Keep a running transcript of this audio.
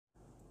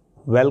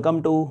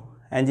Welcome to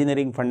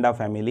Engineering Funda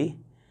family.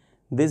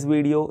 This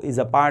video is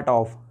a part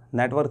of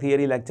Network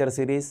Theory lecture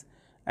series,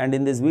 and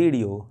in this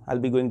video I'll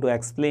be going to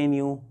explain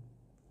you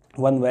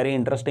one very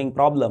interesting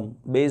problem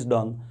based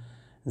on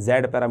Z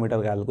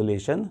parameter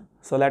calculation.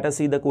 So let us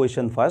see the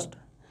question first.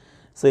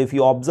 So if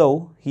you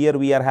observe, here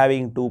we are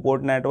having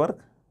two-port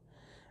network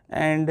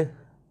and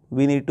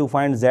we need to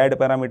find Z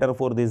parameter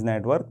for this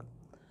network.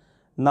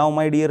 Now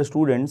my dear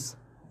students,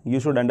 you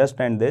should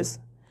understand this.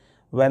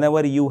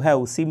 Whenever you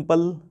have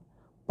simple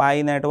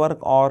pi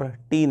network or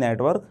T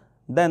network,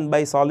 then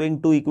by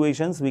solving two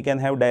equations we can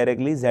have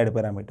directly Z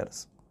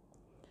parameters.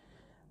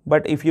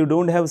 But if you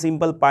don't have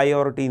simple pi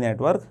or T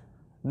network,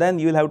 then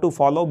you will have to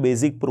follow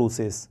basic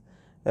process,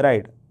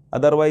 right?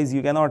 Otherwise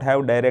you cannot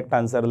have direct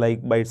answer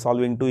like by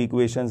solving two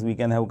equations we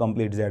can have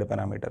complete Z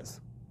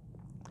parameters.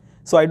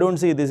 So I don't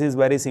see this is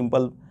very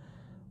simple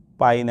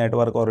pi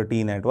network or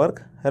T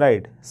network,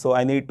 right? So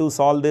I need to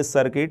solve this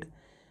circuit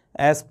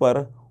as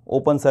per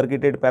open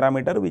circuited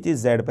parameter, which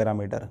is Z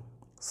parameter.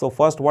 So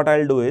first what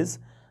I'll do is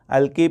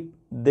I'll keep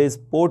this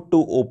port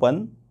 2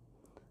 open,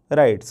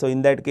 right? So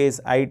in that case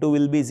I2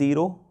 will be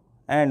 0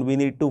 and we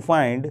need to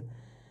find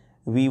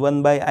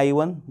V1 by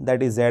I1,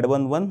 that is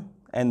Z11,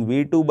 and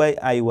V2 by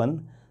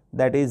I1,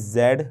 that is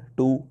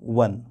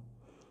Z21.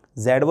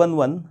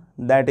 Z11,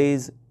 that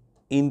is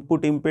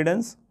input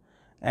impedance,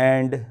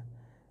 and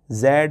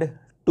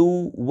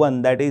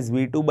Z21, that is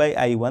V2 by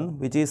I1,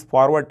 which is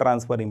forward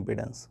transfer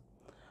impedance.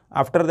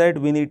 After that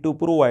we need to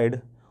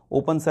provide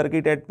open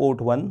circuit at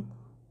port 1,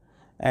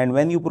 and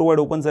when you provide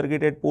open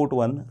circuit at port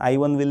 1,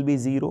 I1 will be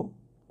 0.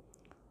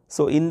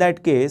 So in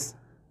that case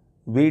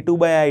V2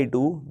 by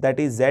I2, that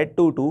is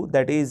Z22,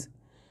 that is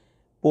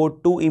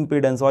port 2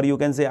 impedance, or you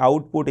can say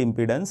output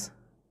impedance,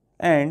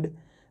 and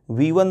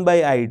V1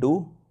 by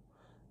I2,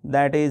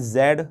 that is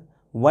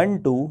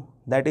Z12,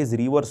 that is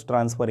reverse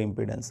transfer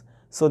impedance.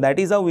 So that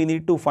is how we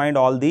need to find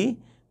all the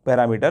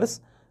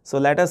parameters. So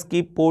let us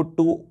keep port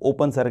 2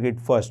 open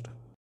circuit first.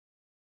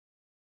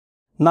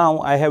 Now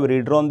I have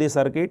redrawn the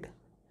circuit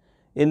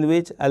in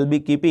which I will be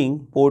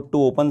keeping port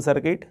 2 open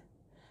circuit,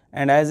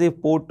 and as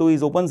if port 2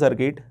 is open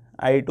circuit,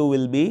 I2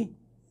 will be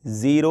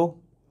 0,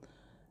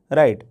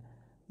 right.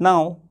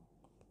 Now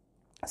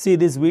see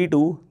this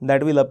V2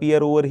 that will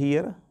appear over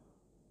here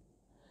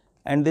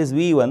and this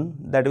V1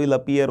 that will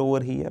appear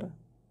over here.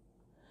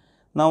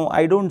 Now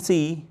I don't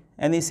see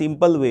any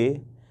simple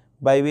way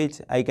by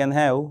which I can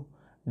have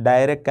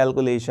direct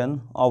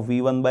calculation of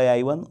V1 by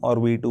I1 or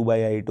V2 by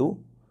I2,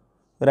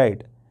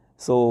 right.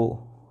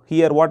 So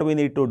here what we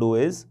need to do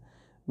is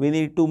we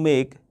need to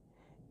make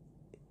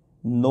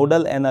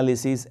nodal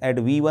analysis at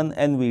V1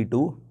 and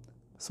V2.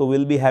 So we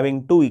will be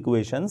having two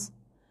equations.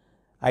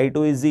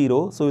 I2 is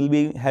 0, so we will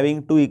be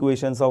having two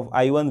equations of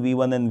I1,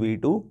 V1 and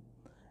V2,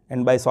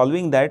 and by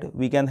solving that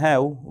we can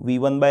have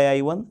V1 by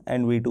I1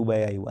 and V2 by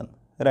I1,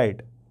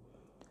 right.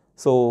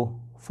 So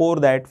for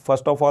that,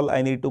 first of all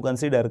I need to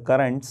consider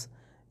currents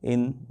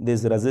in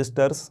these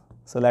resistors.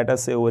 So let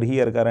us say over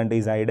here current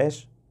is I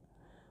dash,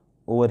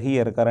 over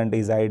here current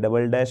is I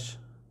double dash,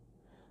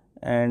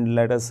 and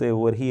let us say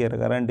over here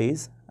current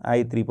is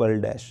I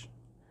triple dash,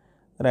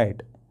 right.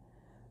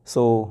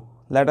 So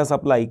let us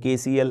apply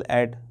KCL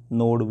at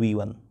node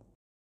V1.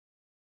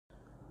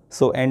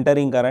 So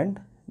entering current,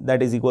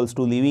 that is equals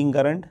to leaving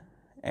current.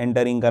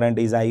 Entering current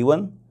is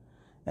I1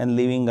 and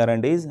leaving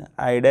current is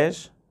I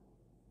dash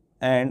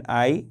and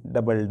I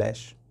double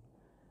dash.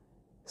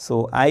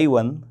 So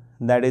I1,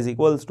 that is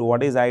equals to,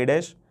 what is I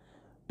dash?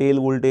 Tail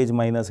voltage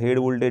minus head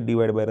voltage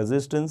divided by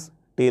resistance.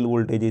 Tail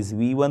voltage is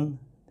V1,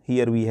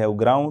 here we have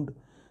ground.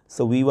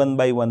 So V1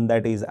 by 1,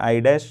 that is I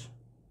dash,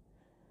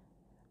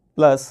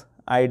 plus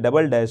I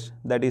double dash,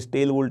 that is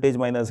tail voltage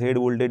minus head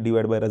voltage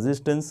divided by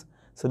resistance.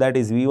 So that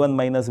is V1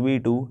 minus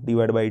V2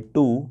 divided by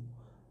 2.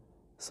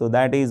 So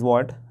that is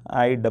what?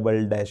 I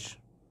double dash.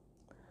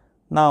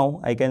 Now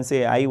I can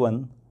say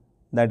I1,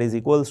 that is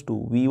equals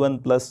to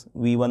V1 plus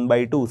V1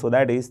 by 2. So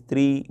that is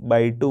 3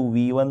 by 2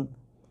 V1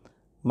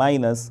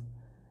 minus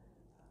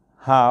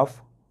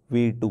half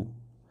V2.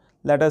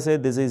 Let us say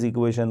this is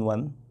equation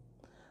 1.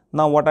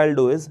 Now what I will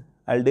do is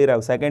I will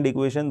derive second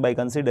equation by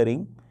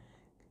considering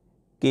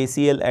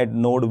KCL at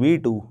node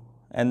V2,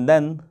 and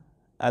then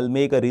I will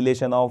make a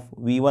relation of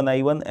V1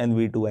 I1 and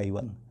V2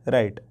 I1,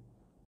 right.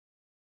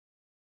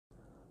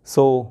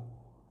 So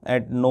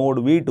at node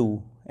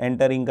V2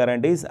 entering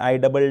current is I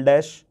double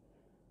dash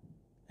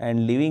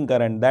and leaving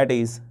current, that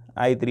is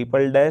I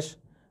triple dash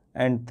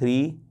and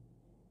 3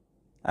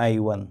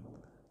 I1.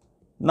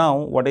 Now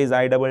what is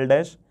I double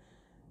dash?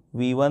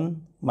 V1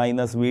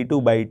 minus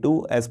V2 by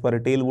 2 as per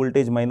tail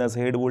voltage minus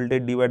head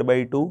voltage divided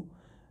by 2,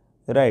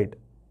 right.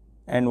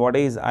 And what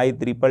is I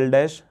triple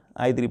dash?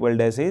 I triple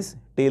dash is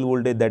tail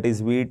voltage, that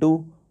is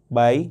V2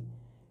 by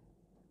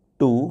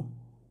 2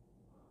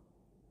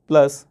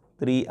 plus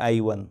 3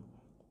 I1.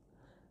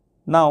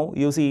 Now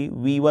you see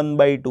V1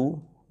 by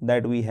 2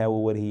 that we have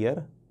over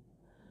here,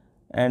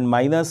 and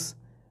minus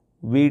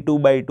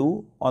V2 by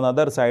 2 on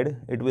other side,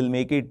 it will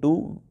make it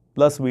 2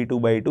 plus V2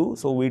 by 2.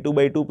 So V2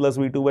 by 2 plus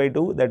V2 by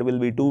 2, that will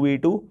be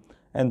 2V2,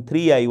 and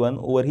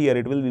 3I1 over here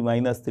it will be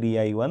minus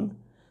 3I1,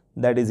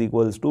 that is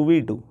equals to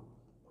V2,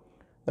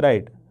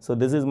 right. So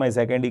this is my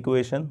second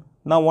equation.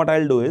 Now what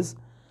I'll do is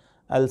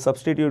I'll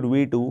substitute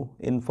V2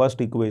 in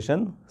first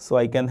equation, so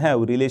I can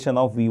have relation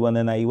of V1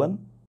 and I1.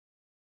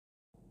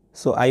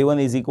 So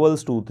I1 is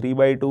equals to 3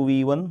 by 2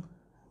 V1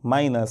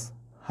 minus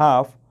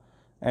half,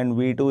 and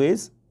V2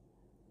 is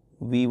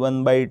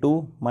V1 by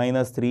 2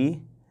 minus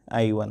 3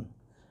 I1.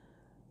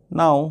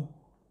 Now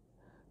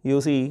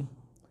you see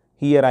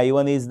here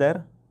I1 is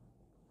there,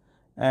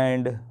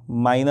 and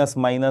minus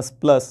minus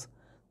plus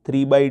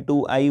 3 by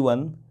 2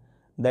 I1,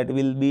 that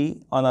will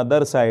be on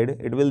other side,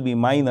 it will be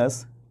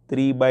minus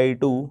 3 by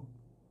 2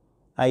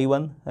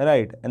 I1,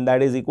 right, and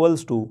that is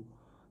equals to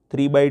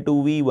 3 by 2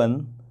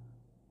 V1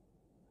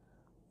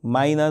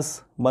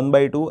 minus 1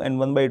 by 2 and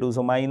 1 by 2,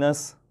 so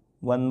minus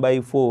 1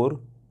 by 4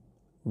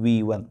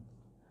 V1,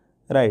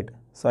 right.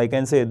 So I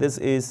can say this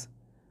is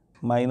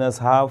minus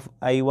half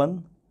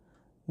I1,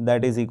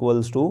 that is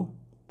equals to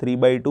 3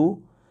 by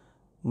 2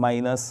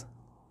 minus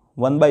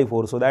 1 by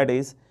 4, so that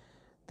is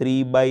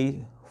 3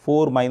 by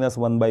 4 minus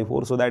 1 by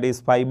 4, so that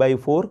is 5 by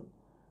 4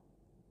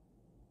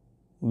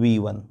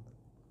 V1.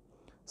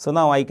 So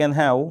now I can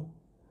have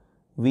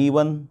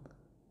V1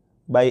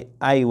 by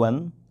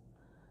I1,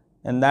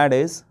 and that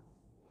is,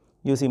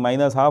 you see,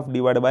 minus half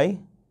divided by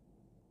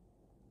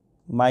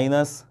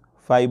minus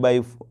 5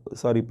 by,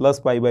 plus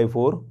 5 by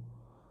 4,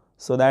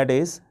 so that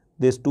is,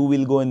 this 2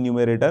 will go in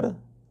numerator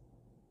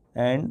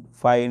and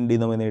 5 in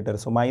denominator,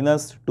 so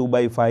minus 2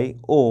 by 5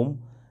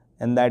 ohm,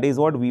 and that is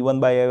what V1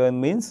 by I1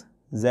 means,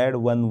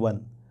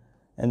 Z11,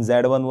 and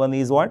Z11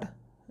 is what?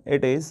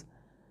 It is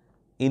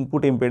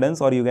input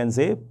impedance, or you can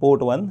say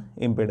port 1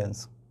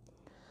 impedance.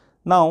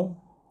 Now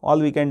all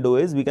we can do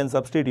is we can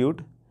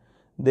substitute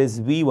this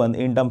V1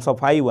 in terms of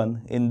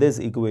I1 in this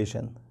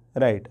equation,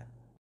 right.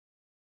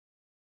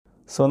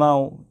 So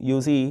now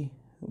you see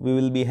we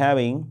will be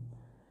having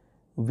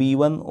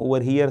V1 over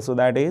here, so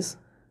that is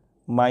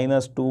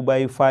minus 2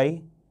 by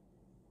 5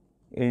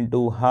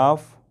 into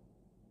half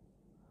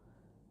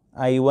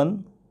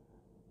I1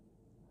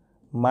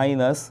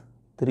 minus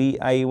 3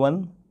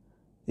 I1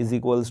 is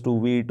equals to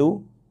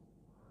V2.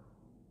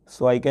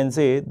 So I can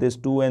say this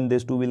 2 and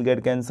this 2 will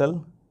get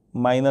cancelled,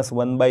 minus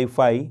 1 by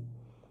 5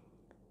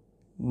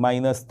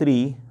 minus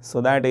 3,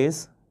 so that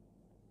is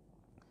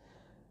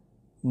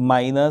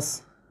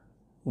minus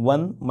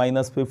 1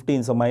 minus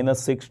 15, so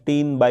minus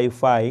 16 by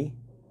 5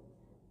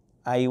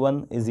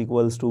 I1 is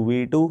equals to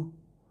V2.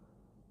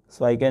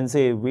 So I can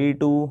say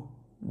V2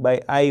 by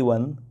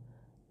I1,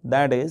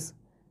 that is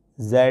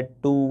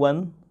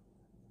Z21,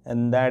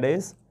 and that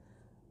is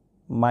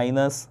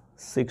minus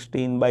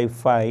 16 by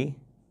 5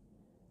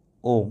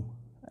 ohm.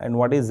 And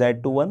what is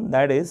Z21?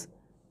 That is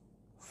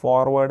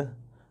forward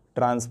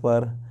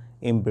transfer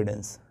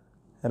impedance,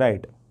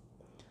 right.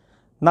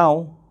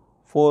 Now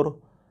for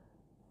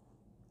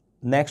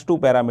next two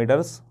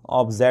parameters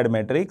of Z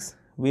matrix,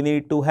 we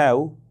need to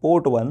have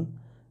port 1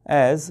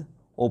 as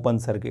open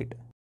circuit.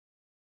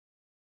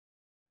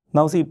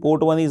 Now see,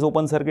 port 1 is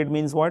open circuit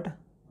means what?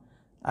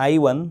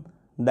 I1,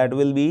 that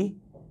will be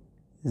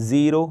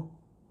 0,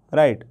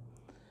 right,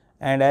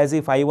 and as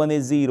if I1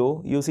 is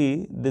 0, you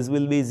see this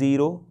will be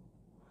 0,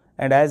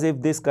 and as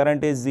if this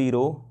current is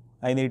 0,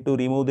 I need to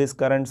remove this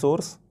current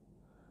source,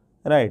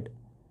 right.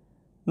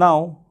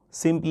 Now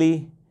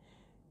simply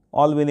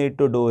all we need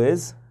to do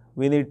is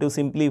we need to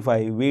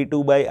simplify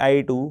V2 by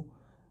I2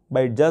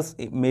 by just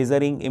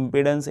measuring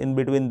impedance in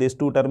between these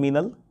two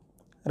terminal,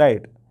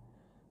 right.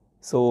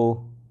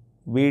 So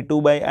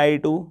V2 by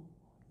I2,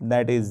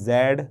 that is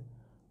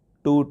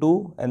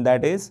Z22, and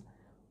that is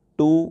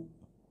 2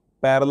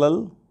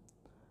 parallel.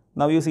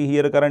 Now you see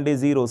here current is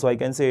 0, so I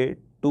can say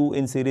 2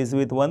 in series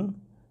with 1,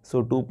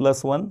 so 2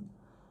 plus 1,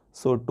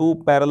 so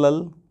 2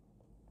 parallel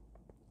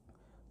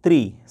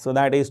 3, so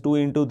that is 2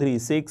 into 3,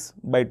 6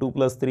 by 2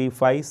 plus 3,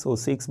 5, so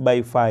 6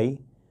 by 5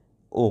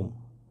 ohm.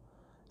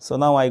 So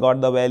now I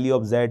got the value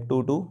of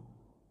Z22,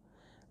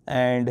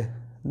 and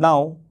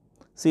now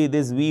see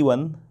this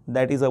V1,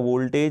 that is a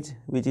voltage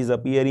which is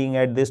appearing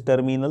at this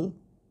terminal,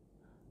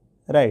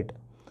 right,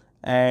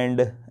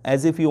 and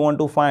as if you want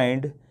to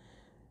find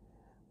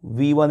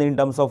V1 in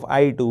terms of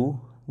I2,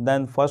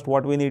 then first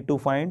what we need to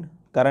find?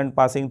 Current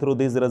passing through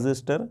this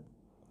resistor,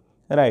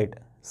 right.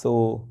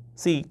 So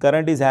see,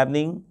 current is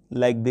happening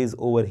like this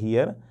over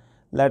here.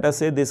 Let us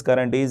say this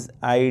current is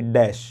I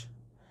dash,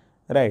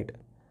 right.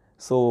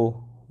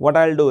 So what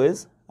I'll do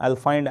is I'll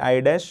find I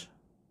dash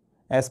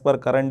as per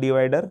current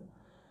divider.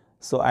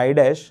 So I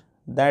dash,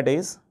 that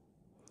is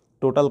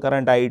total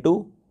current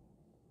I2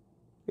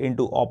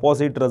 into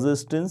opposite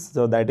resistance,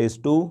 so that is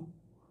 2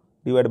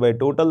 divided by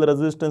total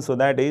resistance, so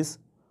that is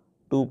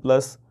 2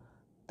 plus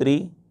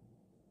 3.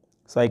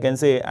 So I can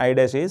say I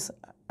dash is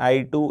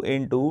I2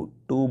 into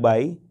 2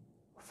 by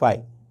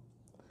 5.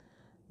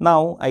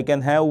 Now I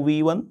can have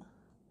V1.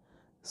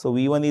 So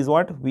V1 is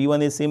what?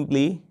 V1 is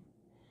simply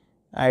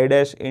I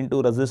dash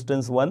into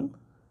resistance 1,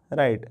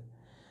 right,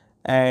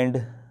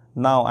 and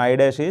now I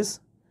dash is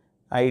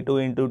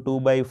I2 into 2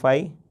 by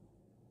 5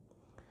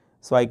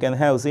 So I can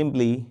have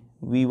simply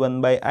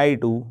V1 by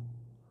I2,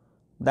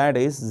 that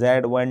is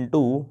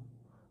Z12,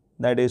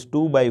 that is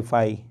 2 by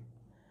 5,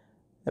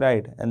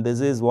 right, and this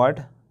is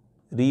what?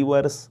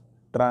 Reverse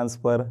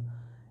transfer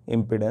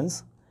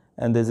impedance,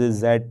 and this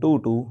is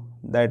Z22,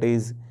 that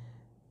is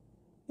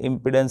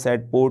impedance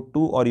at port 2,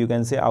 or you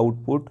can say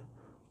output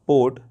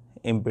port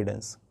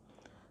impedance.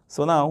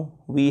 So now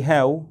we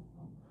have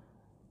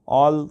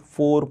all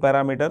 4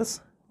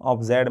 parameters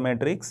of Z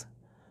matrix.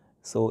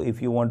 So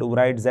if you want to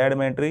write Z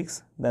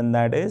matrix, then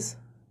that is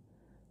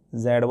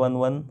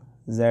Z11,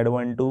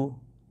 Z12,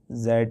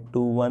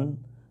 Z21,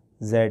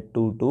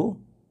 Z22.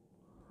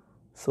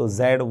 So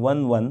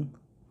Z11,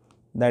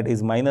 that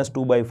is minus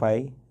 2 by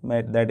 5,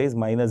 that is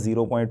minus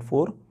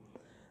 0.4.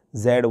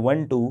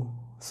 Z12,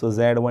 so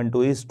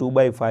Z12 is 2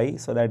 by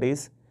 5, so that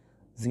is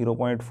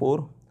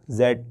 0.4.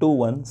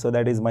 Z21, so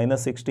that is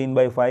minus 16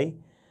 by 5,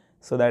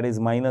 so that is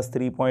minus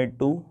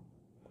 3.2.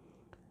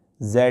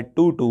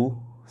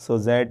 Z22, so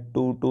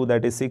Z22,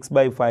 that is 6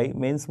 by 5,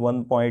 means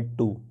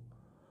 1.2.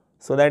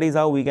 So that is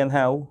how we can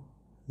have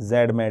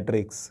Z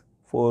matrix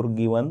for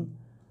given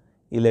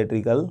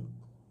electrical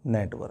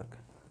network.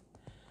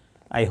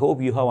 I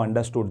hope you have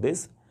understood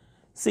this.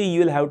 See, you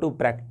will have to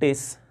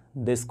practice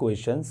these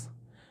questions,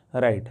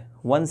 right?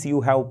 Once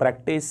you have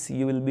practice,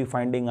 you will be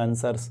finding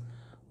answers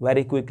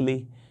very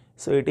quickly.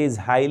 So it is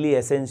highly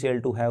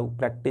essential to have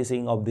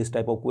practicing of this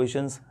type of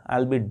questions.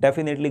 I'll be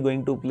definitely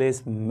going to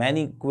place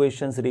many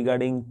questions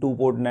regarding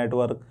two-port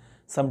network.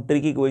 Some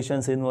tricky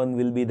questions in one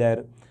will be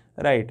there,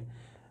 right?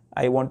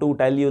 I want to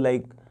tell you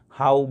like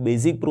how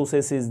basic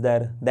process is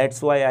there.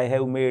 That's why I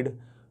have made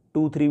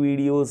 2-3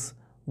 videos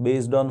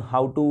based on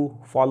how to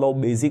follow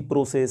basic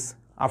process.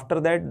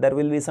 After that, there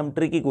will be some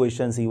tricky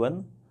questions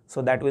even,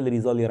 so that will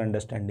resolve your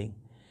understanding.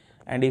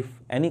 And if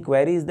any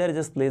query is there,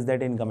 just place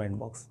that in comment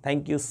box.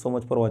 Thank you so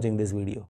much for watching this video.